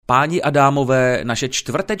Páni a dámové, naše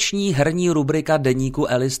čtvrteční herní rubrika deníku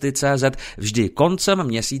Elisty.cz vždy koncem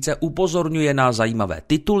měsíce upozorňuje na zajímavé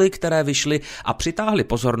tituly, které vyšly a přitáhly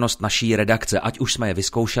pozornost naší redakce, ať už jsme je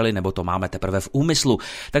vyzkoušeli, nebo to máme teprve v úmyslu.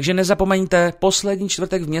 Takže nezapomeňte, poslední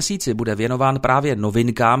čtvrtek v měsíci bude věnován právě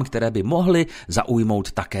novinkám, které by mohly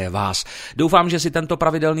zaujmout také vás. Doufám, že si tento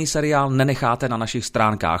pravidelný seriál nenecháte na našich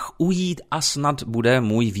stránkách ujít a snad bude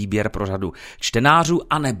můj výběr pro řadu čtenářů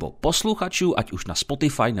anebo posluchačů, ať už na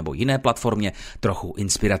Spotify nebo jiné platformě, trochu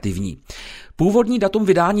inspirativní. Původní datum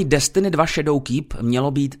vydání Destiny 2 Shadowkeep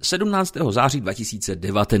mělo být 17. září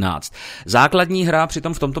 2019. Základní hra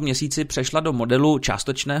přitom v tomto měsíci přešla do modelu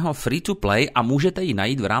částečného free-to-play a můžete ji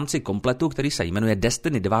najít v rámci kompletu, který se jmenuje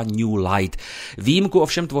Destiny 2 New Light. Výjimku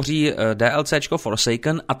ovšem tvoří DLCčko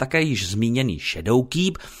Forsaken a také již zmíněný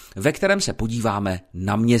Shadowkeep, ve kterém se podíváme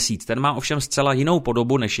na měsíc. Ten má ovšem zcela jinou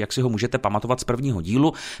podobu, než jak si ho můžete pamatovat z prvního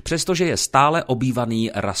dílu, přestože je stále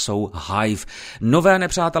obývaný rasou Hive. Nové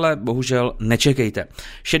nepřátelé bohužel nečekejte.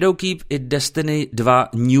 Shadowkeep i Destiny 2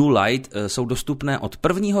 New Light jsou dostupné od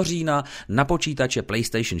 1. října na počítače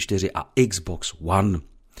PlayStation 4 a Xbox One.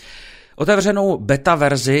 Otevřenou beta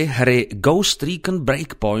verzi hry Ghost Recon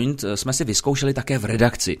Breakpoint jsme si vyzkoušeli také v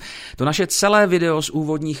redakci. To naše celé video z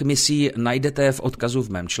úvodních misí najdete v odkazu v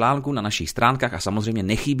mém článku na našich stránkách a samozřejmě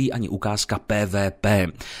nechybí ani ukázka PvP.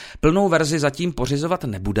 Plnou verzi zatím pořizovat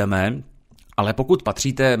nebudeme, ale pokud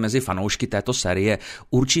patříte mezi fanoušky této série,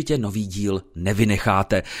 určitě nový díl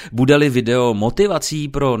nevynecháte. Bude-li video motivací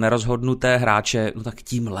pro nerozhodnuté hráče, no tak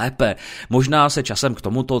tím lépe. Možná se časem k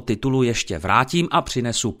tomuto titulu ještě vrátím a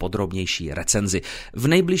přinesu podrobnější recenzi. V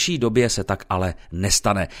nejbližší době se tak ale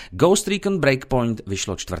nestane. Ghost Recon Breakpoint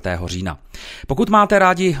vyšlo 4. října. Pokud máte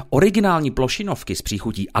rádi originální plošinovky s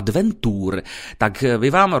příchutí Adventure, tak by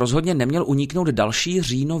vám rozhodně neměl uniknout další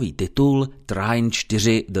říjnový titul Trine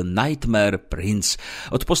 4 The Nightmare Prince.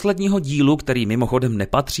 Od posledního dílu, který mimochodem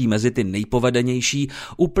nepatří mezi ty nejpovedenější,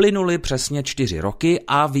 uplynuly přesně 4 roky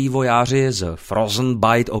a vývojáři z Frozen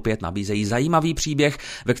Byte opět nabízejí zajímavý příběh,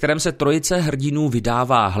 ve kterém se trojice hrdinů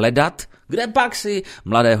vydává hledat, kde pak si,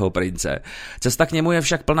 mladého prince. Cesta k němu je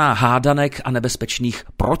však plná hádanek a nebezpečných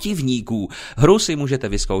protivníků. Hru si můžete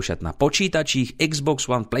vyzkoušet na počítačích Xbox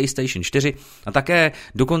One, PlayStation 4 a také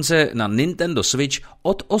dokonce na Nintendo Switch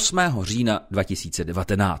od 8. října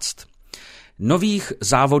 2019. Nových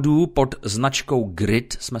závodů pod značkou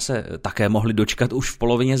Grid jsme se také mohli dočkat už v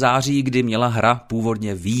polovině září, kdy měla hra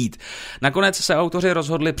původně vyjít. Nakonec se autoři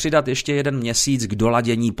rozhodli přidat ještě jeden měsíc k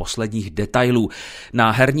doladění posledních detailů.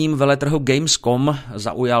 Na herním veletrhu Gamescom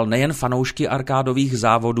zaujal nejen fanoušky arkádových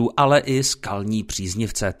závodů, ale i skalní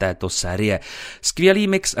příznivce této série. Skvělý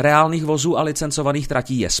mix reálných vozů a licencovaných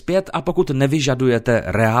tratí je zpět a pokud nevyžadujete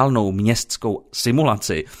reálnou městskou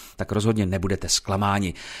simulaci, tak rozhodně nebudete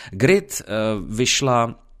zklamáni. Grid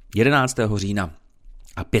vyšla 11. října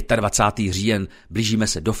a 25. říjen, blížíme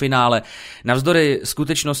se do finále. Navzdory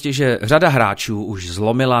skutečnosti, že řada hráčů už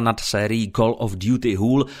zlomila nad sérií Call of Duty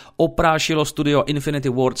hůl, oprášilo studio Infinity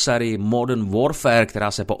Ward sérii Modern Warfare,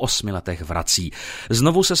 která se po 8 letech vrací.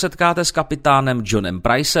 Znovu se setkáte s kapitánem Johnem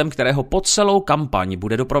Pricem, kterého po celou kampaň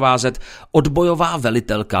bude doprovázet odbojová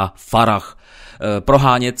velitelka Farah.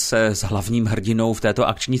 Prohánět se s hlavním hrdinou v této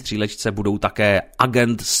akční střílečce budou také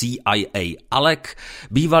agent CIA Alec,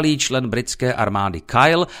 bývalý člen britské armády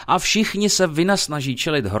Kyle a všichni se vynasnaží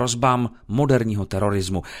čelit hrozbám moderního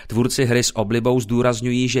terorismu. Tvůrci hry s oblibou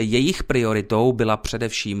zdůrazňují, že jejich prioritou byla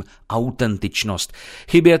především autentičnost.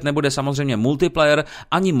 Chybět nebude samozřejmě multiplayer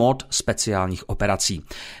ani mod speciálních operací.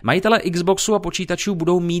 Majitelé Xboxu a počítačů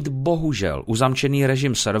budou mít bohužel uzamčený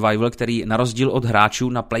režim survival, který na rozdíl od hráčů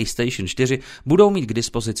na PlayStation 4 budou mít k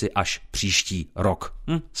dispozici až příští rok.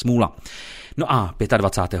 Smůla. No a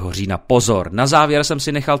 25. října pozor, na závěr jsem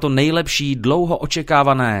si nechal to nejlepší dlouho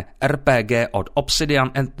očekávané RPG od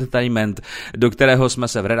Obsidian Entertainment, do kterého jsme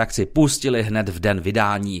se v redakci pustili hned v den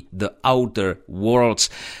vydání The Outer Worlds.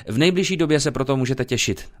 V nejbližší době se proto můžete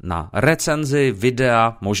těšit na recenzi,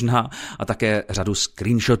 videa, možná a také řadu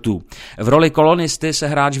screenshotů. V roli kolonisty se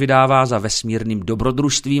hráč vydává za vesmírným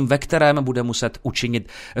dobrodružstvím, ve kterém bude muset učinit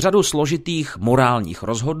řadu složitých morálních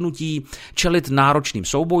rozhodnutí, čelit náročným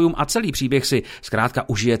soubojům a celý příběh si zkrátka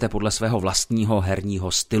užijete podle svého vlastního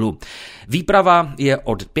herního stylu. Výprava je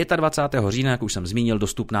od 25. října, jak už jsem zmínil,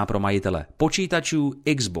 dostupná pro majitele počítačů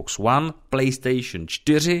Xbox One, PlayStation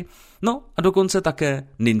 4, no a dokonce také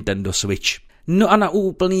Nintendo Switch. No a na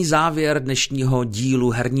úplný závěr dnešního dílu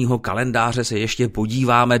herního kalendáře se ještě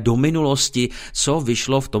podíváme do minulosti, co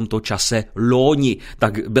vyšlo v tomto čase loni.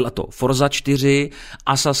 Tak byla to Forza 4,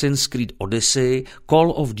 Assassin's Creed Odyssey,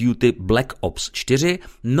 Call of Duty Black Ops 4,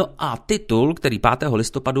 no a titul, který 5.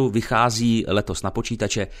 listopadu vychází letos na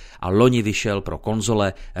počítače a loni vyšel pro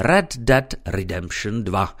konzole, Red Dead Redemption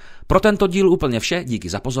 2. Pro tento díl úplně vše, díky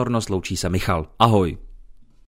za pozornost, loučí se Michal. Ahoj.